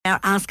Our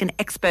Ask an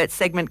Expert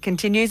segment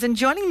continues, and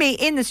joining me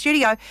in the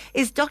studio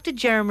is Dr.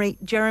 Jeremy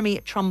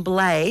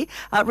Tremblay,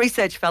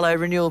 Research Fellow,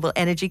 Renewable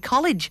Energy,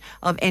 College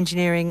of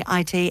Engineering,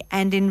 IT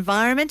and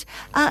Environment.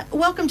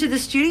 Welcome to the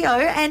studio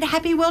and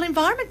happy World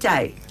Environment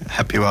Day.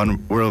 Happy World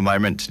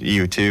Environment to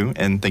you too,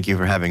 and thank you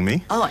for having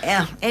me. Oh,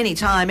 yeah,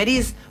 anytime. It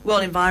is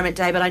World Environment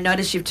Day, but I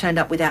noticed you've turned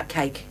up without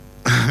cake.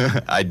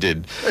 I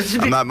did.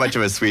 I'm not much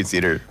of a sweets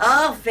eater.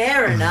 Oh,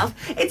 fair enough.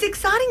 It's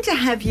exciting to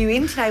have you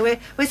in today.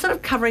 We're sort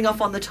of covering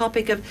off on the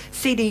topic of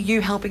CDU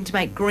helping to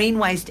make green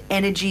waste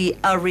energy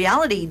a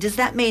reality. Does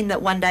that mean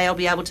that one day I'll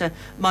be able to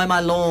mow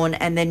my lawn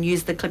and then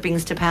use the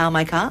clippings to power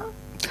my car?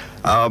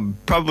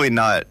 Probably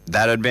not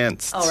that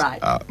advanced. All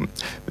right.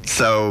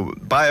 So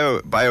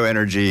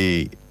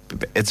bioenergy,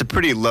 it's a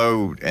pretty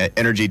low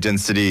energy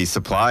density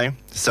supply.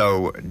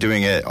 So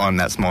doing it on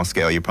that small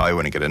scale, you probably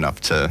wouldn't get enough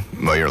to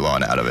mow your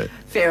lawn out of it.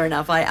 Fair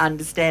enough, I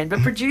understand.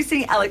 But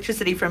producing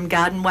electricity from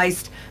garden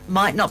waste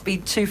might not be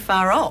too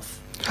far off.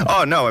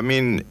 Oh, no. I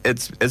mean,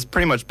 it's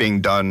pretty much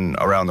being done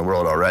around the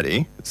world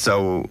already.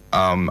 So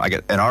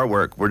in our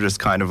work, we're just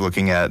kind of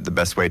looking at the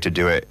best way to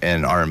do it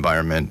in our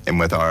environment and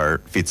with our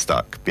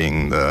feedstock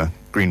being the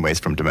green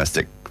waste from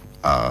domestic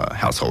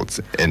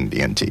households in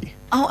the NT.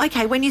 Oh,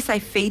 okay. When you say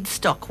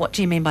feedstock, what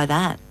do you mean by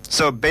that?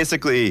 So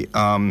basically,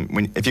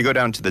 if you go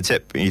down to the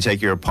tip and you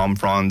take your palm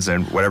fronds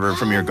and whatever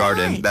from your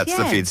garden, right, that's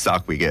the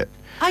feedstock we get.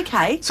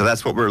 Okay. So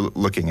that's what we're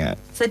looking at.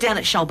 So down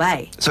at Shoal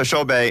Bay. So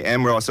Shoal Bay,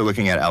 and we're also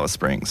looking at Alice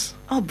Springs.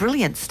 Oh,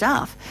 brilliant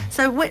stuff.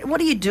 So what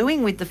are you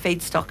doing with the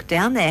feedstock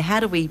down there? How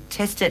do we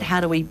test it?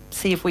 How do we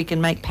see if we can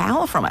make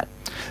power from it?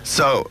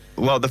 So,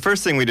 well, the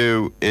first thing we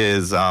do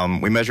is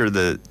we measure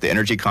the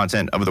energy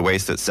content of the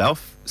waste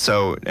itself.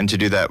 So, and to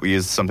do that, we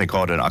use something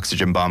called an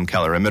oxygen bomb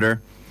calorimeter.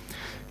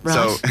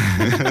 Right.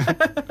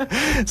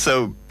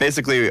 So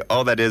basically,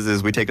 all that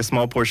is we take a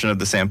small portion of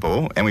the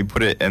sample and we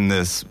put it in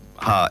this.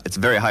 It's a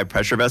very high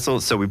pressure vessel,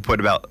 so we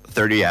put about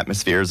 30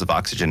 atmospheres of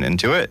oxygen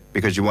into it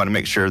because you want to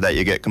make sure that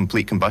you get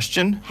complete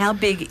combustion. How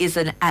big is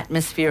an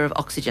atmosphere of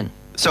oxygen?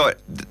 So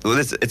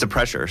it's a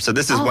pressure. So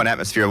this is 1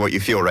 atmosphere of what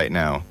you feel right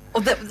now.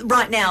 Oh,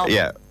 right now.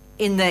 Yeah.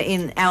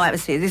 In our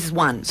atmosphere, this is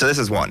 1. So this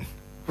is 1.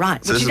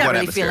 Right. So which this you is don't 1 really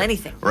atmosphere. feel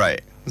anything.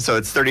 Right. So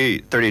it's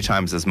 30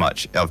 times as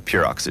much of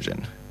pure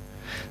oxygen.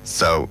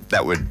 So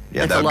that would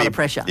That's a lot of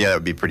pressure. Yeah, that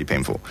would be pretty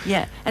painful.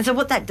 Yeah. And so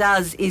what that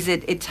does is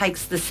it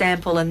takes the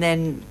sample and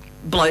then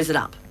blows it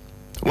up.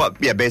 Well,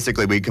 yeah,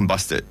 basically we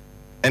combust it.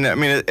 And I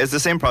mean, it's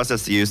the same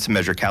process used to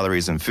measure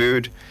calories in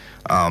food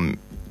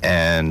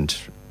and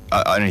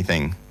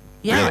anything.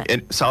 Yeah.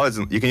 Really. Solids,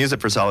 you can use it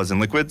for solids and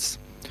liquids,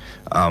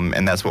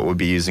 and that's what we'll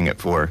be using it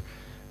for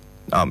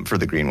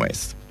the green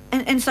waste.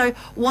 And so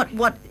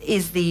what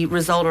is the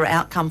result or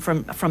outcome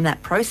from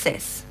that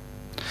process?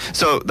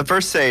 So the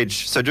first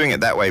stage, so doing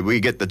it that way,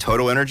 we get the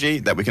total energy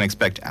that we can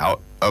expect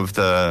out of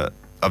the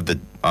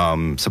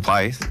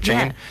supply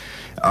chain.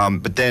 Yeah.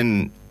 But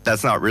then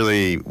that's not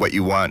really what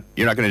you want.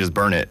 You're not going to just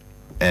burn it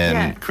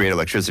and create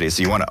electricity.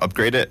 So you want to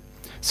upgrade it.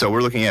 So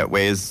we're looking at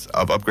ways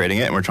of upgrading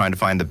it, and we're trying to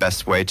find the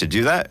best way to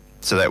do that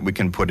so that we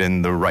can put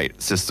in the right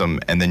system,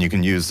 and then you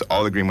can use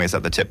all the green waste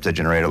at the tip to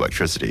generate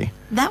electricity.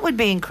 That would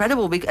be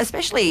incredible,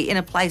 especially in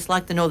a place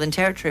like the Northern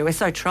Territory. We're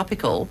so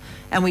tropical,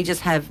 and we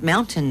just have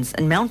mountains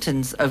and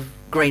mountains of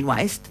green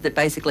waste that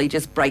basically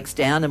just breaks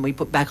down and we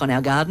put back on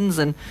our gardens,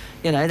 and,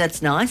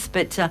 that's nice.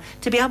 But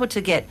to be able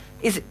to get,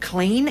 is it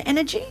clean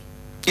energy?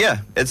 Yeah,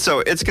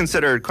 it's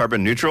considered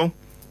carbon neutral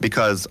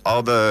because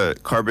all the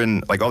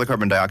carbon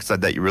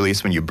dioxide that you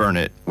release when you burn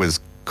it was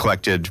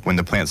collected when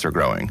the plants are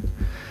growing.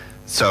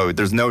 So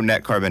there's no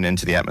net carbon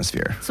into the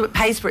atmosphere. So it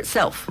pays for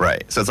itself.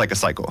 Right. So it's like a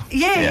cycle.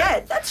 Yeah.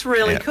 That's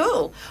really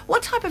cool.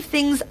 What type of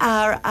things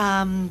are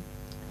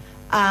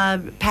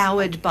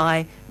powered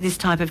by this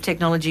type of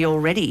technology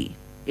already?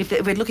 If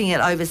we're looking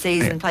at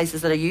overseas and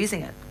places that are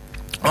using it.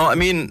 Well, I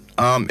mean,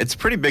 it's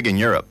pretty big in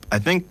Europe. I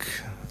think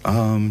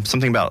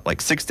something about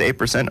like 6 to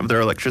 8% of their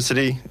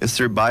electricity is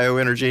through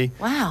bioenergy.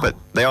 Wow. But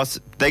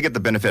they get the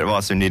benefit of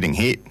also needing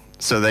heat.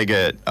 So they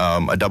get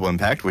a double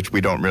impact, which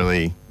we don't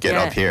really get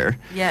up here.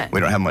 Yeah. We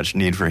don't have much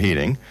need for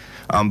heating.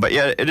 But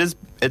yeah,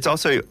 it's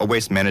also a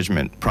waste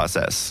management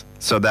process.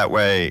 So that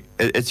way,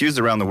 it's used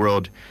around the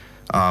world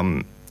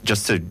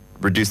just to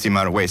reduce the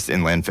amount of waste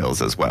in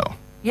landfills as well.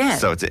 Yeah.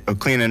 So it's a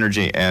clean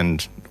energy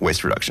and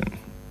waste reduction.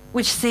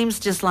 Which seems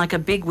just like a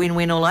big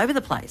win-win all over the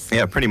place.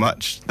 Yeah, pretty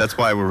much. That's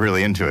why we're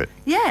really into it.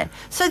 Yeah.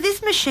 So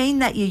this machine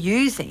that you're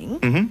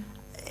using,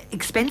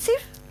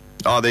 expensive?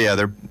 Oh,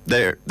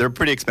 they're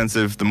pretty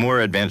expensive. The more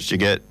advanced you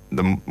get,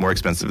 the more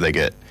expensive they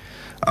get.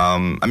 I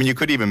mean, you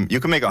could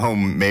make a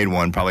homemade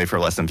one probably for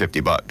less than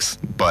 $50,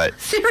 but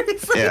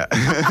seriously,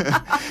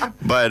 yeah.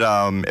 But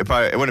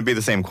it wouldn't be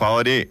the same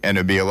quality, and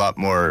it'd be a lot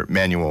more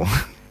manual.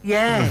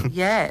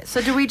 Yeah. So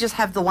do we just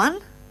have the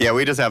one? Yeah,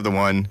 we just have the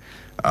one.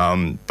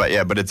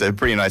 But it's a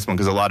pretty nice one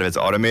because a lot of it's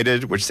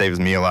automated, which saves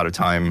me a lot of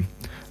time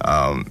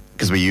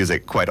because we use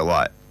it quite a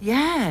lot.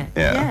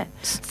 Yeah.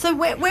 So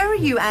where are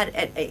you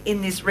at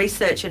in this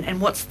research, and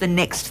what's the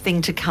next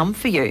thing to come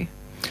for you?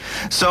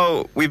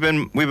 So we've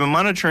been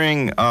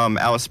monitoring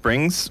Alice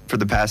Springs for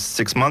the past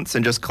 6 months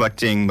and just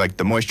collecting like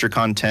the moisture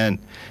content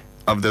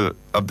of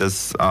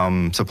this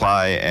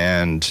supply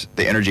and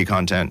the energy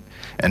content.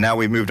 And now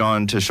we've moved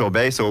on to Shoal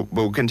Bay, so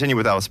we'll continue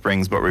with Alice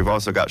Springs, but we've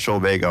also got Shoal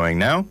Bay going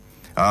now,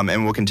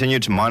 and we'll continue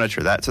to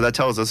monitor that. So that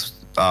tells us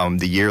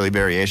the yearly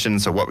variation,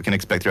 so what we can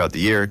expect throughout the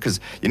year, because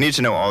you need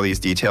to know all these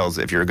details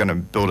if you're going to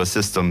build a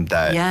system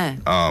that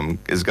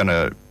is going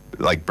to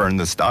like burn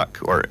the stock,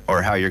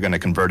 or how you're going to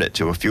convert it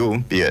to a fuel,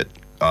 be it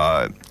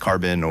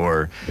carbon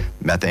or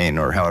methane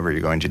or however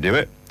you're going to do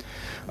it.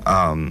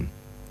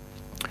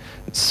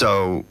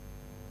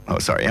 Oh,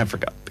 sorry, I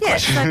forgot the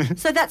question.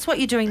 So that's what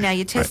you're doing now.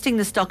 You're testing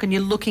the stock and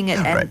you're looking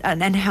at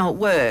and how it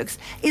works.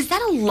 Is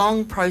that a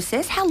long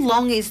process? How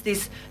long is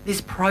this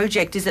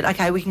project? Is it,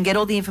 okay, we can get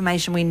all the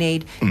information we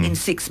need in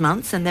 6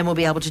 months and then we'll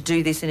be able to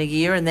do this in a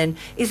year? And then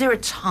is there a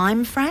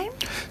time frame?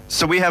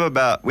 So we have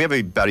about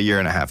a year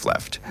and a half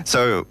left.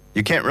 So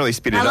you can't really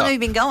speed it up. How long have you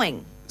been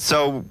going?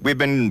 So we've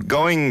been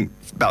going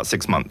about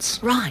 6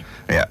 months. Right.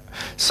 Yeah.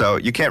 So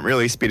you can't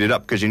really speed it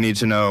up because you need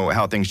to know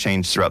how things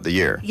change throughout the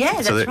year.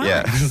 Yeah, that's right.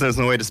 Yeah, there's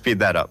no way to speed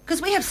that up.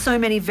 Because we have so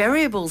many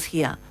variables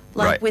here,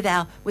 like with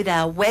our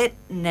wet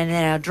and then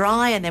our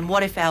dry, and then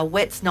what if our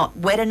wet's not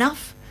wet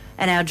enough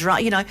and our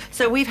dry,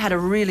 So we've had a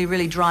really,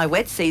 really dry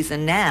wet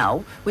season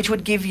now, which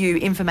would give you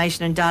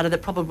information and data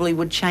that probably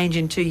would change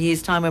in 2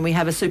 years' time when we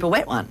have a super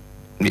wet one.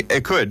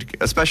 It could,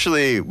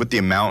 especially with the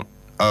amount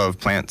of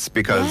plants,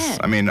 because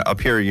I mean up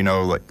here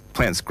like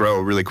plants grow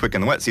really quick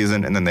in the wet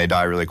season and then they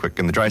die really quick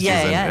in the dry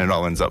season and it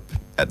all ends up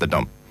at the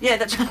dump. Yeah,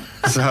 that's right.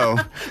 So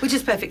which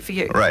is perfect for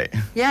you. Right.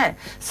 Yeah.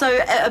 So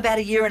about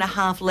a year and a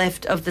half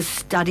left of the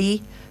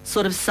study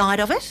sort of side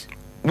of it?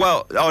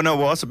 Well,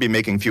 we'll also be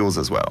making fuels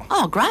as well.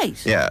 Oh,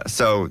 great. Yeah,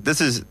 so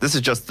this is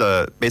just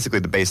basically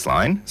the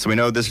baseline. So we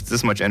know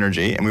this much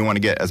energy, and we want to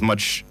get as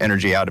much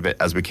energy out of it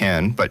as we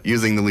can, but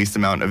using the least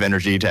amount of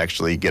energy to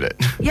actually get it.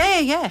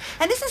 Yeah.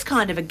 And this is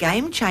kind of a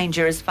game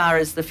changer as far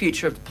as the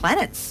future of the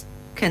planet's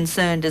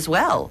concerned as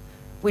well,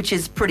 which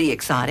is pretty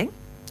exciting.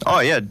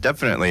 Oh, yeah,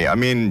 definitely. I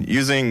mean,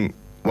 using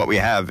what we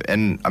have,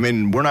 and I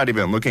mean, we're not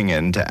even looking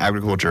into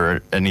agriculture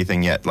or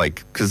anything yet,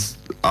 because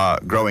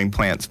growing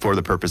plants for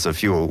the purpose of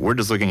fuel, we're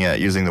just looking at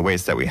using the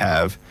waste that we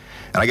have.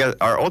 And I guess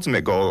our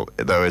ultimate goal,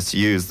 though, is to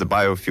use the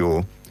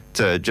biofuel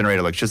to generate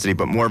electricity,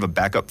 but more of a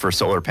backup for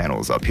solar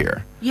panels up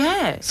here.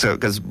 Yeah. So,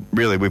 because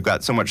really, we've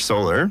got so much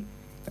solar,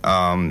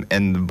 and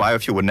the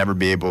biofuel would never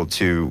be able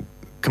to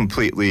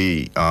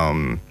completely,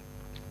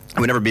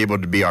 would never be able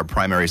to be our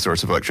primary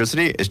source of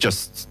electricity. It's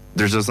just,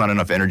 there's just not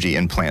enough energy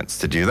in plants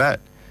to do that.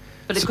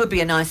 But it could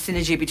be a nice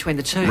synergy between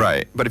the two.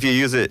 Right. But if you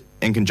use it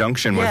in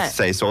conjunction with,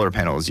 say, solar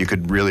panels, you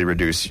could really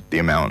reduce the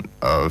amount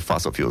of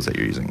fossil fuels that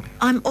you're using.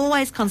 I'm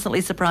always constantly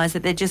surprised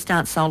that there just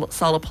aren't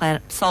solar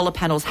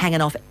panels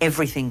hanging off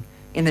everything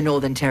in the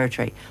Northern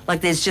Territory.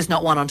 Like there's just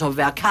not one on top of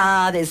our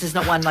car. There's just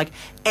not one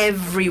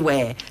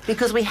everywhere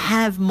because we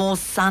have more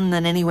sun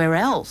than anywhere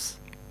else.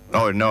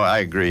 Oh, no, I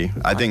agree.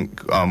 I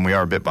think we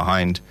are a bit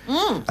behind.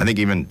 I think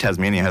even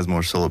Tasmania has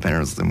more solar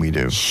panels than we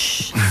do.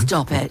 Shh,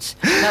 stop it.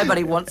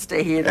 Nobody wants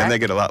to hear that. And they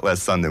get a lot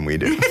less sun than we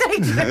do.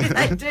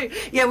 They do.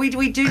 Yeah, we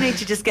do need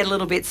to just get a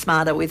little bit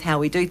smarter with how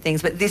we do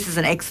things, but this is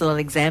an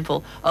excellent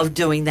example of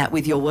doing that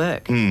with your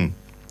work.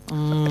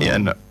 Yeah,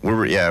 no,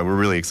 we're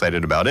really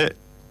excited about it,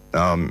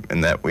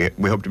 and that we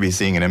hope to be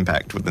seeing an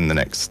impact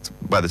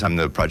by the time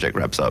the project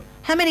wraps up.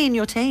 How many in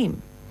your team?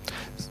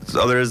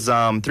 So there's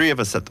 3 of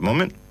us at the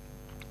moment.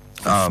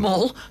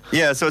 Small.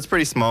 Yeah, so it's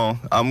pretty small.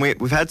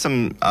 We've had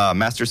some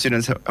master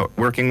students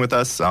working with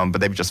us,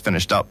 but they've just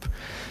finished up.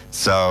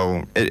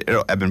 So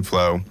it'll ebb and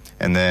flow,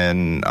 and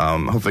then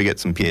hopefully get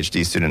some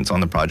PhD students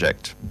on the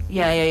project.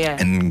 Yeah.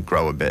 And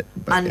grow a bit.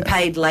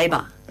 Unpaid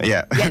labour.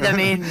 Yeah. Get them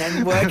in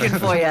and working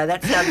for you.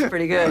 That sounds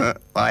pretty good. Well,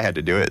 I had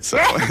to do it, so.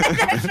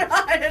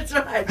 That's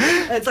right.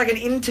 It's like an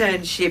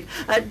internship.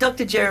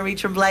 Dr. Jeremy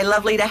Tremblay,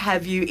 lovely to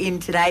have you in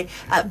today.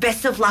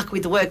 Best of luck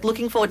with the work.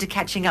 Looking forward to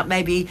catching up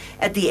maybe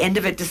at the end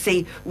of it to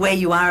see where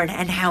you are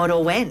and how it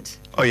all went.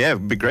 Oh, yeah,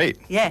 it'd be great.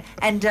 Yeah,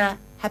 and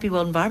happy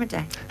World Environment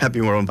Day.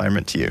 Happy World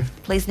Environment to you.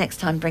 Please next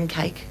time bring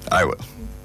cake. I will.